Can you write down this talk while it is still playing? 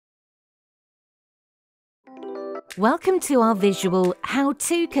Welcome to our visual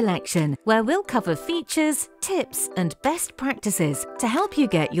how-to collection, where we'll cover features, tips and best practices to help you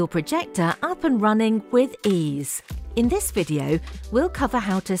get your projector up and running with ease. In this video, we'll cover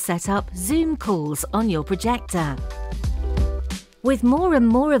how to set up Zoom calls on your projector. With more and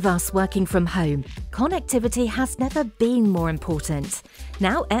more of us working from home, connectivity has never been more important.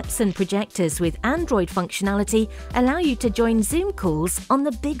 Now Epson projectors with Android functionality allow you to join Zoom calls on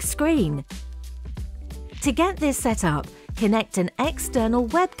the big screen. To get this set up, connect an external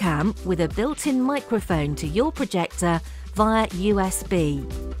webcam with a built-in microphone to your projector via USB.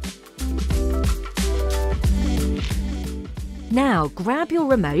 Now grab your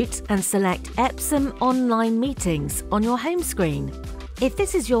remote and select Epson Online Meetings on your home screen. If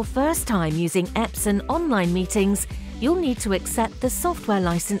this is your first time using Epson Online Meetings, you'll need to accept the software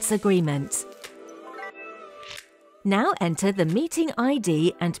license agreement. Now enter the meeting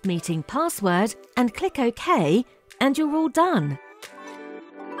ID and meeting password and click OK, and you're all done.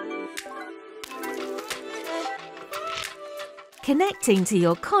 Connecting to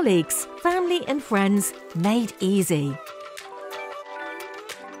your colleagues, family and friends made easy.